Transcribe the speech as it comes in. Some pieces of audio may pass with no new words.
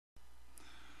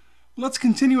Let's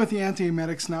continue with the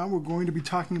antiemetics now. We're going to be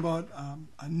talking about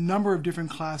a number of different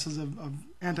classes of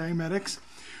antiemetics,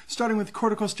 starting with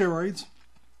corticosteroids.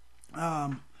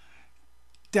 Decadron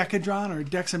or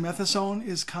dexamethasone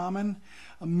is common.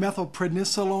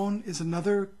 Methylprednisolone is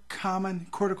another common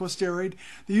corticosteroid.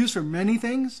 They're used for many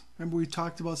things. Remember, we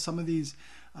talked about some of these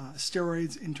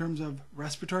steroids in terms of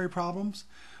respiratory problems,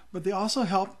 but they also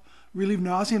help relieve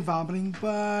nausea and vomiting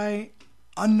by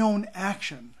unknown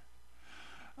action.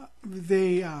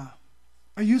 They are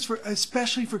used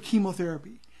especially for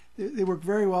chemotherapy. They work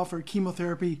very well for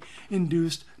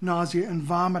chemotherapy-induced nausea and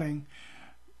vomiting.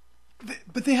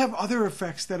 But they have other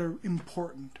effects that are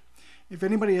important. If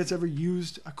anybody has ever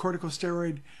used a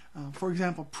corticosteroid, for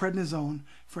example, prednisone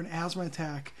for an asthma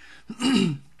attack,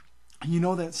 you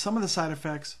know that some of the side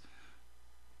effects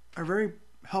are very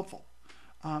helpful.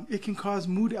 It can cause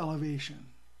mood elevation.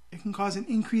 It can cause an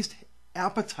increased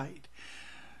appetite.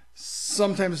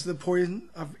 Sometimes the poison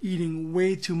of eating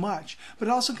way too much, but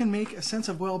it also can make a sense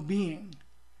of well-being.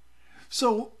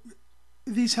 So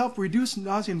these help reduce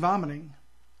nausea and vomiting,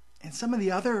 and some of the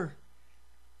other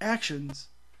actions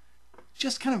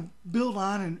just kind of build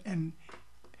on and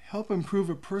help improve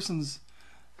a person's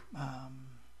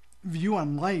view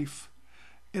on life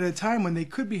at a time when they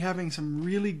could be having some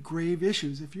really grave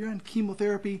issues. If you're on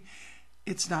chemotherapy,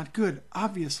 it's not good,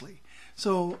 obviously.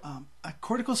 So a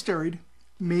corticosteroid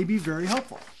may be very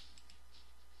helpful.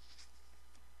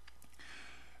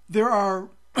 There are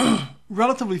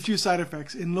relatively few side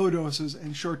effects in low doses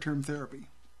and short-term therapy.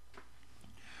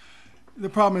 The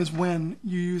problem is when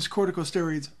you use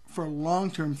corticosteroids for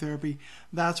long-term therapy,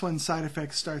 that's when side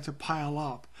effects start to pile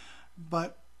up.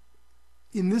 But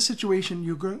in this situation,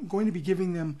 you're going to be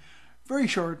giving them very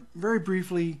short, very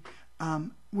briefly,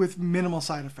 with minimal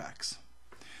side effects.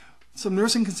 Some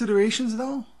nursing considerations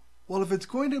though? Well, if it's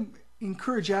going to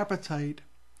encourage appetite,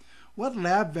 what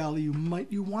lab value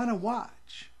might you want to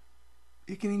watch?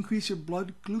 It can increase your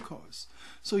blood glucose.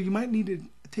 So you might need to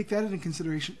take that into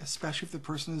consideration, especially if the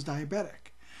person is diabetic.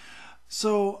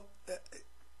 So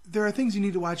there are things you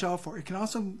need to watch out for. It can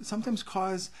also sometimes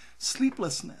cause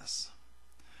sleeplessness.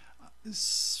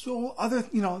 So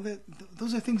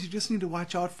those are things you just need to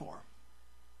watch out for.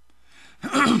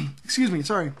 Excuse me,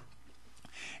 sorry.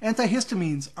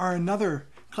 Antihistamines are another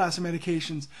class of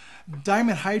medications.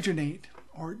 Dimenhydrinate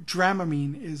or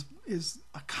Dramamine is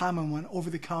a common one, over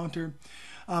the counter.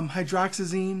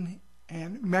 Hydroxyzine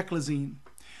and meclizine.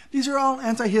 These are all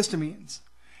antihistamines.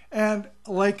 And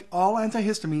like all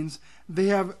antihistamines, they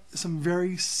have some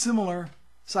very similar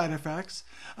side effects.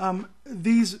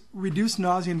 These reduce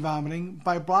nausea and vomiting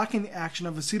by blocking the action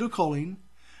of acetylcholine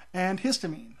and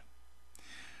histamine.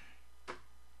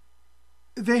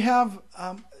 They have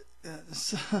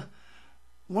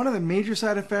one of the major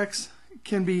side effects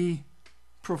can be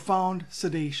profound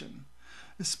sedation,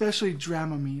 especially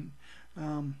Dramamine.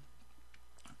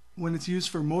 When it's used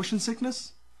for motion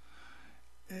sickness,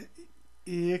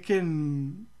 it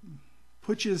can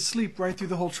put you to sleep right through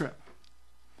the whole trip,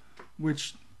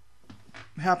 which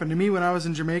happened to me when I was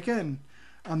in Jamaica, and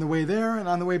on the way there and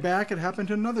on the way back it happened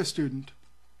to another student.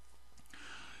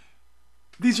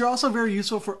 These are also very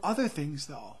useful for other things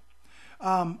though.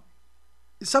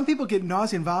 Some people get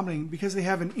nausea and vomiting because they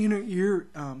have an inner ear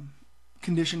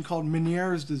condition called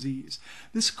Meniere's disease.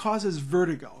 This causes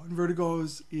vertigo, and vertigo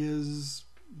is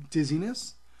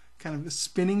dizziness, kind of a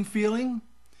spinning feeling.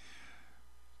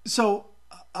 So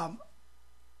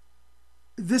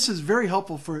this is very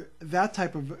helpful for that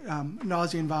type of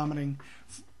nausea and vomiting,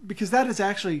 because that is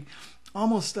actually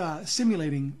almost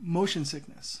simulating motion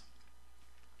sickness.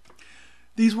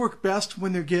 These work best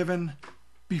when they're given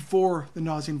before the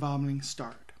nausea and vomiting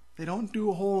start. They don't do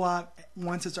a whole lot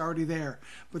once it's already there,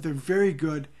 but they're very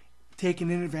good taken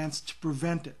in advance to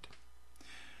prevent it.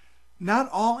 Not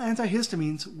all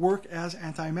antihistamines work as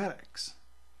antiemetics,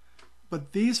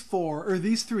 but these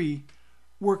three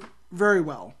work very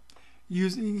well,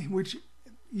 using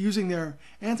their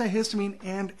antihistamine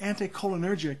and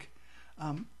anticholinergic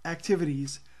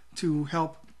activities to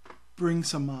help bring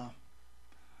some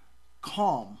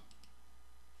calm.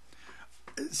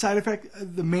 Side effect,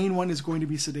 the main one is going to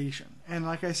be sedation. And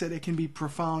like I said, it can be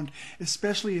profound,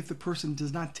 especially if the person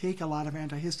does not take a lot of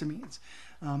antihistamines.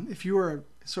 If you are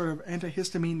sort of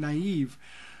antihistamine naive,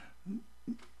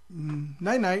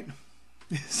 night-night.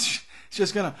 It's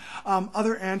just gonna.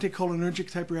 Other anticholinergic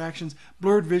type reactions: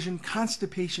 blurred vision,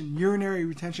 constipation, urinary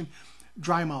retention,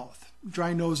 dry mouth,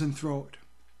 dry nose and throat.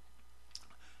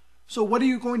 So what are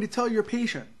you going to tell your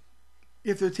patient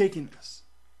if they're taking this?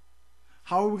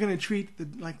 How are we going to treat the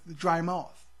dry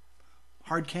mouth?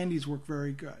 Hard candies work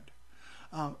very good.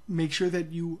 Make sure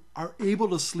that you are able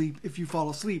to sleep if you fall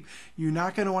asleep. You're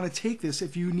not going to want to take this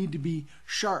if you need to be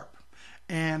sharp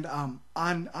and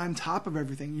on top of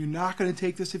everything. You're not going to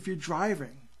take this if you're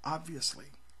driving, obviously.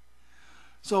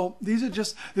 So these are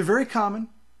just, they're very common.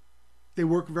 They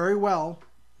work very well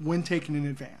when taken in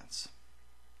advance.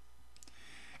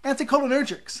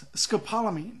 Anticholingerics,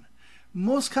 scopolamine.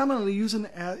 Most commonly used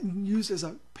as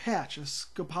a patch, a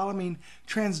scopolamine,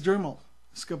 transdermal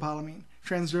scopolamine.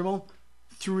 Transdermal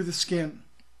through the skin.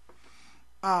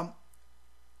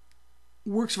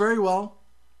 Works very well,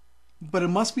 but it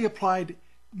must be applied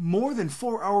more than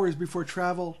 4 hours before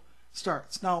travel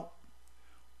starts. Now,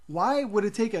 why would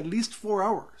it take at least 4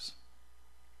 hours?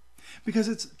 Because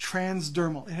it's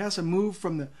transdermal. It has to move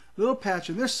from the little patch,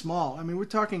 and they're small. I mean, we're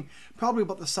talking probably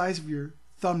about the size of your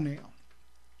thumbnail.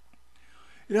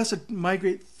 It has to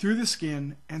migrate through the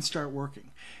skin and start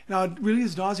working. Now, it really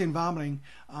is nausea and vomiting,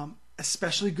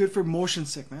 especially good for motion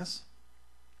sickness.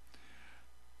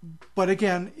 But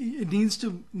again, it needs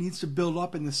to build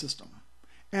up in the system.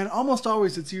 And almost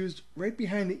always it's used right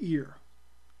behind the ear.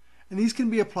 And these can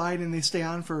be applied and they stay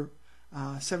on for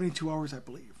 72 hours, I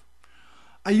believe.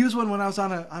 I used one when I was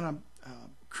on a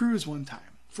cruise one time.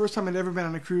 First time I'd ever been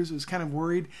on a cruise. I was kind of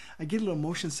worried. I get a little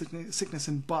motion sickness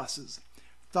in buses.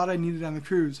 Thought I needed it on the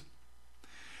cruise.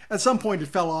 At some point it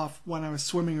fell off when I was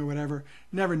swimming or whatever.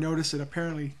 Never noticed it.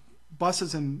 Apparently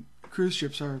buses and cruise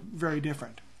ships are very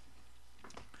different.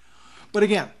 But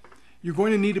again, you're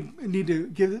going to need to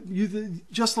give you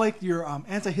just like your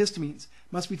antihistamines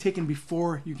must be taken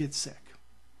before you get sick.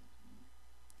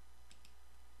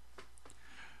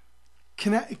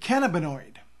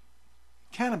 Cannabinoid.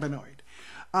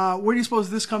 Where do you suppose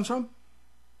this comes from?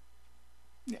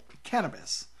 Yeah,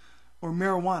 cannabis or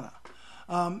marijuana.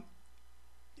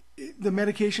 The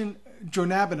medication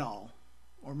dronabinol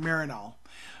or Marinol.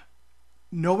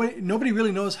 Nobody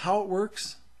really knows how it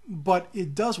works, but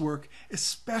it does work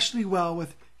especially well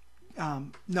with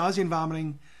nausea and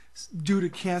vomiting due to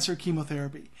cancer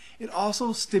chemotherapy. It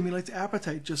also stimulates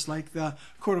appetite just like the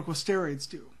corticosteroids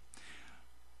do.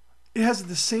 It has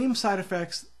the same side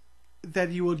effects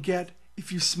that you would get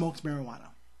if you smoked marijuana.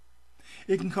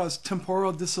 It can cause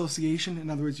temporal dissociation, in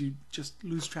other words, you just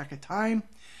lose track of time,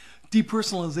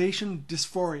 depersonalization,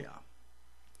 dysphoria.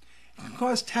 It can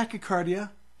cause tachycardia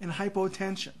and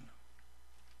hypotension.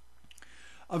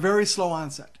 A very slow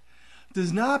onset.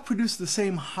 Does not produce the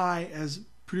same high as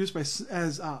produced by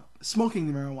smoking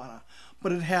the marijuana,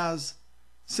 but it has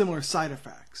similar side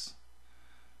effects.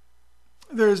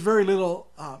 There is very little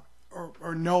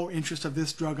or no interest of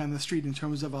this drug on the street in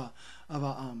terms of a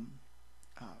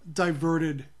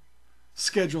diverted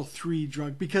Schedule 3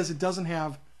 drug because it doesn't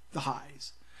have the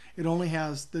highs. It only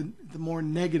has the more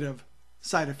negative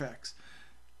side effects.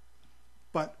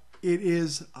 But it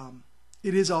is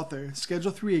out there.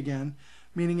 Schedule 3 again,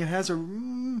 meaning it has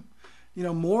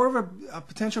more of a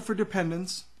potential for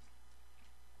dependence.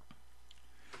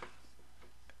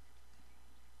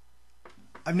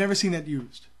 I've never seen that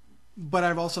used, but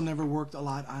I've also never worked a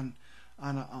lot on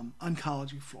an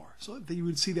oncology floor, so that you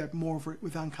would see that more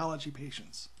with oncology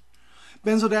patients.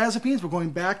 Benzodiazepines. We're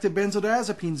going back to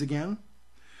benzodiazepines again.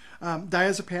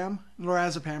 Diazepam,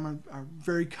 lorazepam are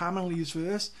very commonly used for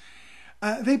this.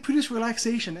 They produce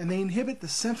relaxation and they inhibit the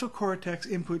central cortex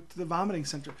input to the vomiting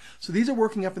center. So these are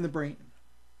working up in the brain.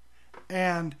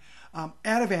 And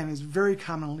Ativan is very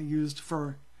commonly used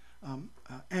for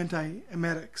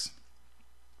anti-emetics.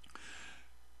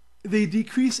 They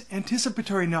decrease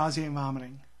anticipatory nausea and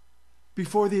vomiting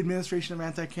before the administration of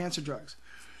anti-cancer drugs.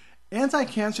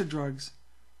 Anti-cancer drugs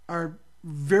are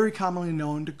very commonly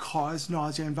known to cause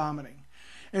nausea and vomiting.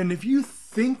 And if you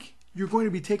think you're going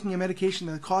to be taking a medication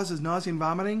that causes nausea and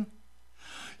vomiting,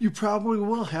 you probably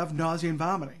will have nausea and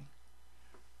vomiting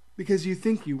because you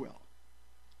think you will.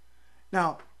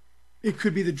 Now, it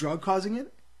could be the drug causing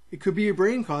it. It could be your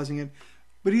brain causing it.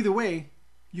 But either way,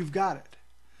 you've got it.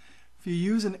 If you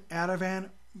use an Ativan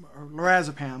or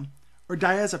lorazepam or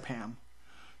diazepam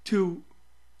to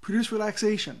produce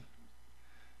relaxation,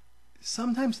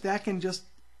 sometimes that can just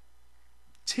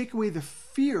take away the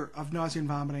fear of nausea and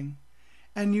vomiting,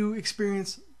 and you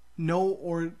experience no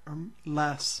or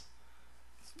less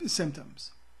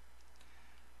symptoms.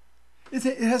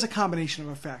 It has a combination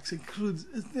of effects. It includes,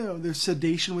 there's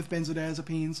sedation with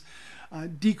benzodiazepines,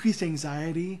 decreased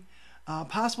anxiety,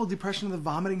 possible depression of the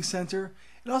vomiting center.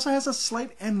 It also has a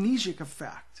slight amnesic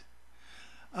effect.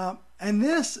 And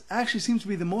this actually seems to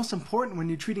be the most important when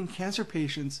you're treating cancer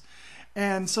patients.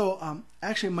 And so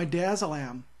actually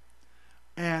midazolam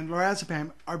and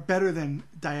lorazepam are better than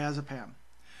diazepam.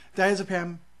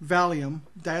 Diazepam Valium,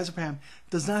 diazepam,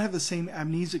 does not have the same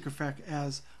amnesic effect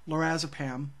as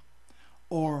lorazepam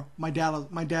or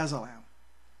midazolam.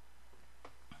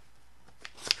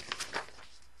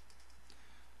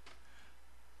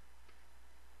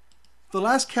 The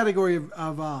last category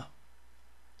of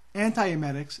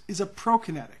antiemetics is a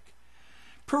prokinetic.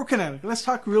 Prokinetic, let's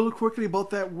talk real quickly about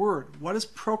that word. What does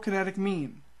prokinetic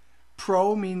mean?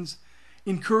 Pro means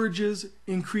encourages,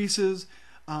 increases,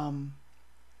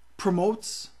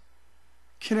 promotes.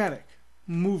 Kinetic,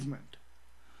 movement.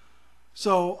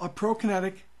 So a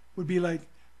prokinetic would be like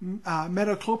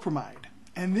metoclopramide.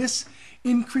 And this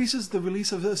increases the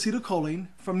release of acetylcholine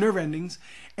from nerve endings,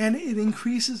 and it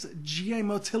increases GI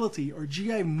motility or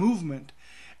GI movement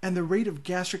and the rate of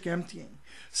gastric emptying.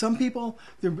 Some people,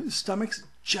 their stomachs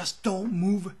just don't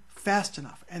move fast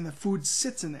enough, and the food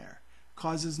sits in there,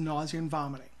 causes nausea and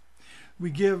vomiting. We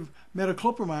give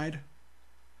metoclopramide,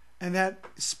 and that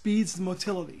speeds the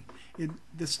motility.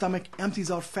 The stomach empties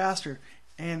out faster,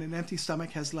 and an empty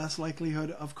stomach has less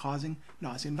likelihood of causing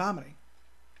nausea and vomiting.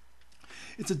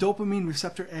 It's a dopamine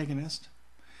receptor agonist,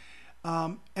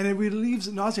 and it relieves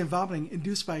nausea and vomiting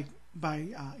induced by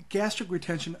gastric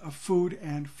retention of food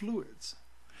and fluids.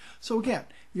 So again,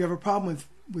 you have a problem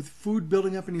with food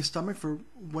building up in your stomach for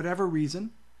whatever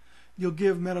reason, you'll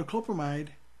give metoclopramide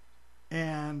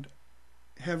and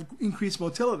have increased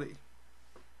motility.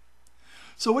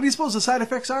 So what do you suppose the side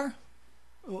effects are?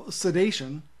 Well,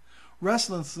 sedation,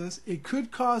 restlessness. It could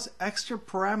cause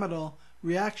extrapyramidal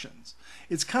reactions.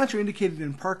 It's contraindicated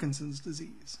in Parkinson's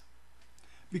disease.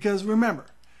 Because remember,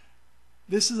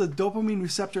 this is a dopamine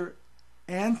receptor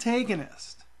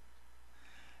antagonist.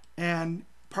 And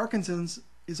Parkinson's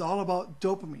is all about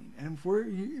dopamine. And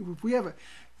if we have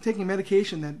taking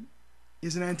medication that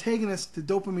is an antagonist to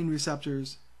dopamine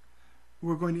receptors,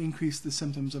 we're going to increase the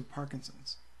symptoms of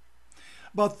Parkinson's.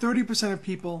 About 30% of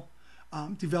people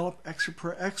develop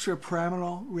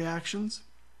extrapyramidal reactions.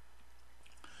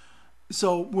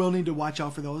 So we'll need to watch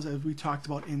out for those, as we talked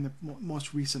about in the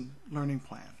most recent learning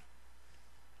plan.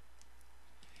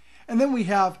 And then we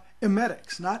have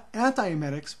emetics, not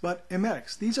anti-emetics, but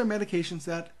emetics. These are medications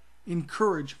that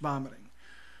encourage vomiting.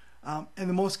 And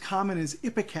the most common is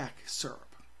ipecac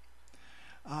syrup.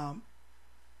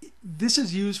 This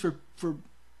is used for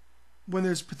when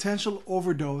there's potential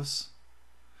overdose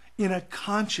in a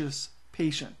conscious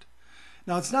patient.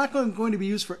 Now, it's not going to be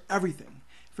used for everything.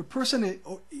 If a person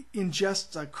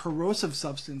ingests a corrosive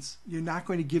substance, you're not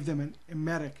going to give them an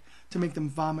emetic to make them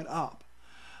vomit up.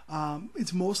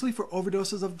 It's mostly for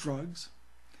overdoses of drugs.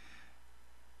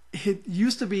 It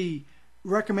used to be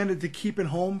recommended to keep at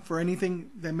home for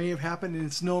anything that may have happened, and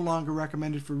it's no longer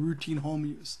recommended for routine home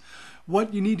use.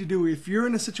 What you need to do, if you're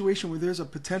in a situation where there's a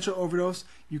potential overdose,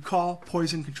 you call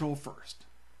poison control first.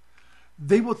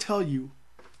 They will tell you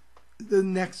the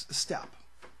next step.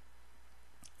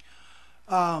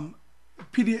 The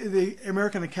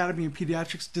American Academy of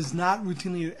Pediatrics does not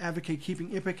routinely advocate keeping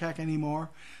ipecac anymore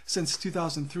since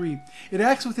 2003. It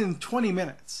acts within 20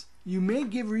 minutes. You may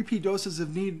give repeat doses if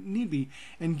need be,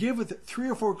 and give with 3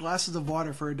 or 4 glasses of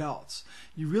water for adults.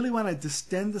 You really want to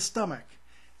distend the stomach.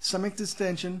 Stomach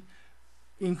distension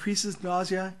increases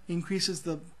nausea, increases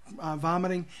the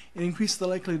vomiting, and increases the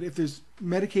likelihood, if there's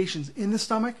medications in the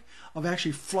stomach, of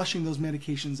actually flushing those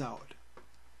medications out.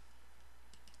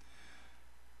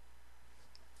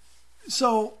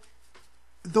 So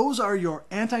those are your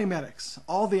antiemetics,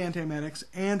 all the antiemetics,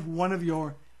 and one of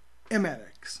your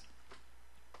emetics.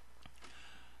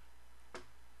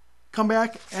 Come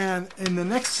back, and in the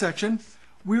next section,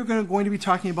 we're going to be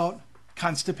talking about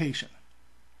constipation.